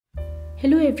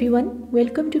Hello everyone,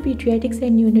 welcome to Pediatrics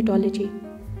and Neonatology.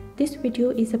 This video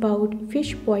is about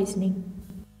fish poisoning.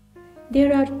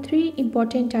 There are three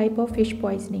important types of fish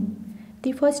poisoning.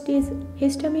 The first is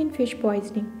histamine fish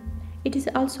poisoning. It is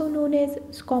also known as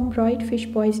Scombroid Fish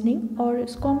Poisoning or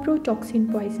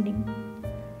Scombrotoxin poisoning.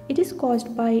 It is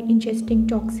caused by ingesting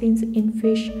toxins in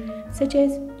fish such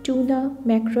as tuna,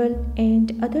 mackerel,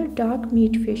 and other dark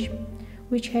meat fish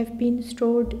which have been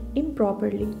stored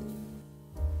improperly.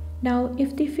 Now,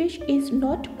 if the fish is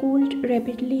not cooled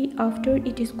rapidly after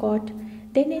it is caught,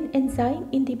 then an enzyme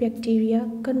in the bacteria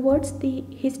converts the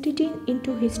histidine into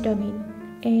histamine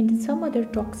and some other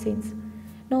toxins.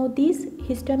 Now, these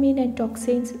histamine and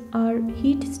toxins are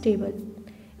heat stable,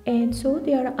 and so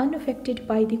they are unaffected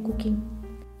by the cooking.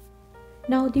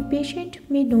 Now, the patient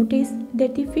may notice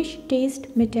that the fish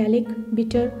tastes metallic,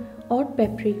 bitter, or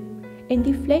peppery, and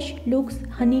the flesh looks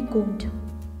honeycombed.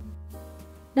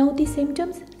 Now the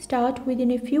symptoms start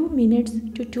within a few minutes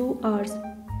to 2 hours.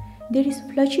 There is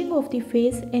flushing of the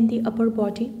face and the upper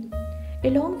body,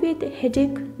 along with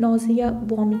headache, nausea,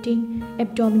 vomiting,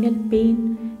 abdominal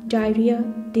pain, diarrhea,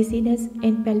 dizziness,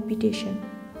 and palpitation.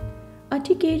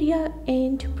 Urticaria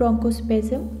and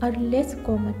bronchospasm are less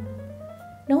common.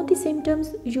 Now the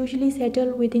symptoms usually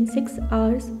settle within 6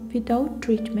 hours without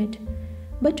treatment,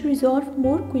 but resolve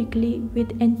more quickly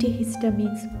with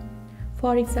antihistamines.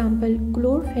 For example,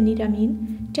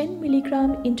 chlorpheniramine 10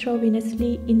 mg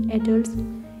intravenously in adults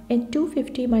and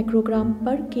 250 microgram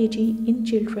per kg in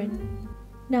children.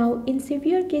 Now, in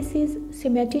severe cases,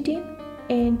 cimetidine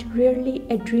and rarely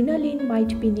adrenaline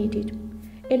might be needed,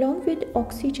 along with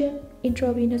oxygen,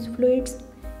 intravenous fluids,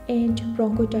 and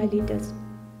bronchodilators.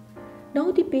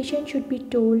 Now, the patient should be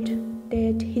told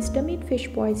that histamine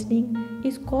fish poisoning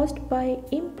is caused by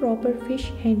improper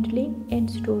fish handling and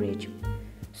storage.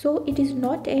 So it is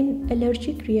not an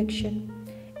allergic reaction,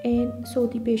 and so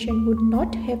the patient would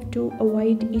not have to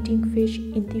avoid eating fish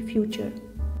in the future.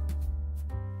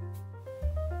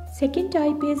 Second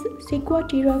type is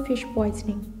Ciguatera Fish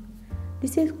Poisoning.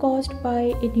 This is caused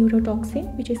by a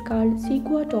neurotoxin which is called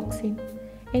ciguatoxin,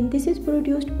 and this is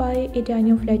produced by a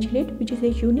dinoflagellate which is a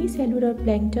unicellular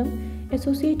plankton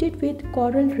associated with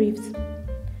coral reefs.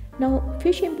 Now,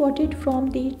 fish imported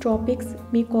from the tropics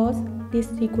may cause this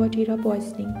Ciguatera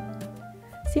poisoning.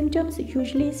 Symptoms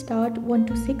usually start 1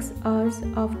 to 6 hours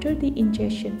after the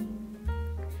ingestion.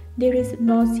 There is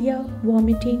nausea,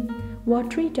 vomiting,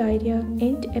 watery diarrhea,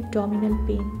 and abdominal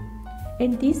pain.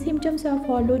 And these symptoms are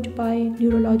followed by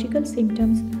neurological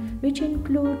symptoms which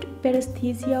include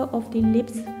paresthesia of the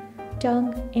lips,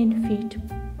 tongue, and feet,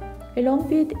 along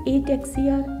with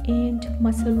ataxia and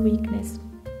muscle weakness.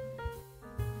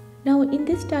 Now, in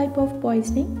this type of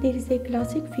poisoning, there is a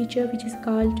classic feature which is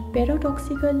called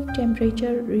paradoxical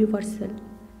temperature reversal.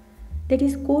 That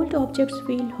is, cold objects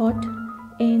feel hot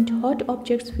and hot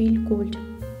objects feel cold.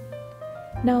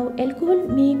 Now, alcohol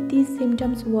makes these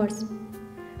symptoms worse.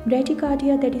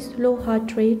 Bradycardia, that is slow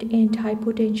heart rate, and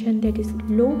hypotension, that is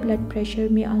low blood pressure,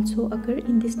 may also occur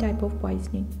in this type of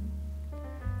poisoning.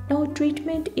 Now,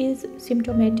 treatment is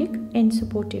symptomatic and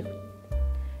supportive.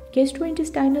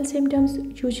 Gastrointestinal symptoms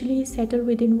usually settle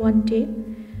within 1 day,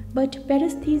 but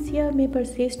paresthesia may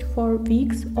persist for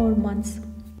weeks or months.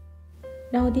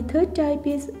 Now, the third type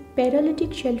is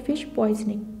Paralytic Shellfish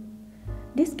Poisoning.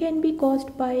 This can be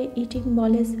caused by eating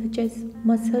mollusks such as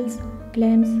mussels,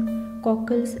 clams,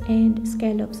 cockles, and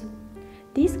scallops.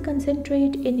 These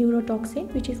concentrate a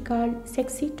neurotoxin which is called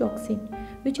saxitoxin,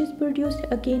 which is produced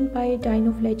again by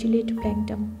dinoflagellate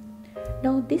plankton.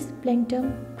 Now, this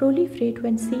plankton proliferate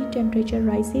when sea temperature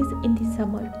rises in the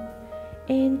summer,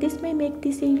 and this may make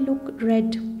the sea look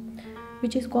red,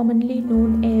 which is commonly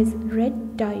known as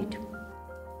red tide.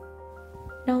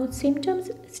 Now,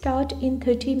 symptoms start in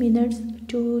 30 minutes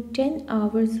to 10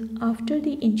 hours after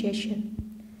the ingestion.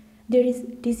 There is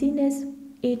dizziness,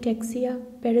 ataxia,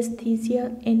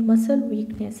 paresthesia, and muscle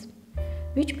weakness,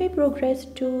 which may progress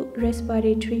to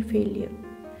respiratory failure.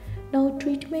 Now,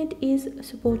 treatment is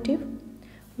supportive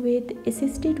with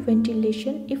assisted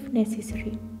ventilation if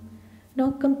necessary.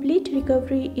 Now, complete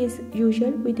recovery is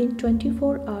usual within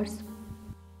 24 hours.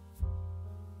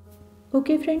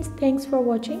 Okay friends, thanks for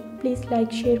watching. Please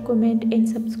like, share, comment, and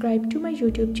subscribe to my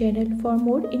YouTube channel for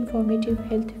more informative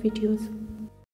health videos.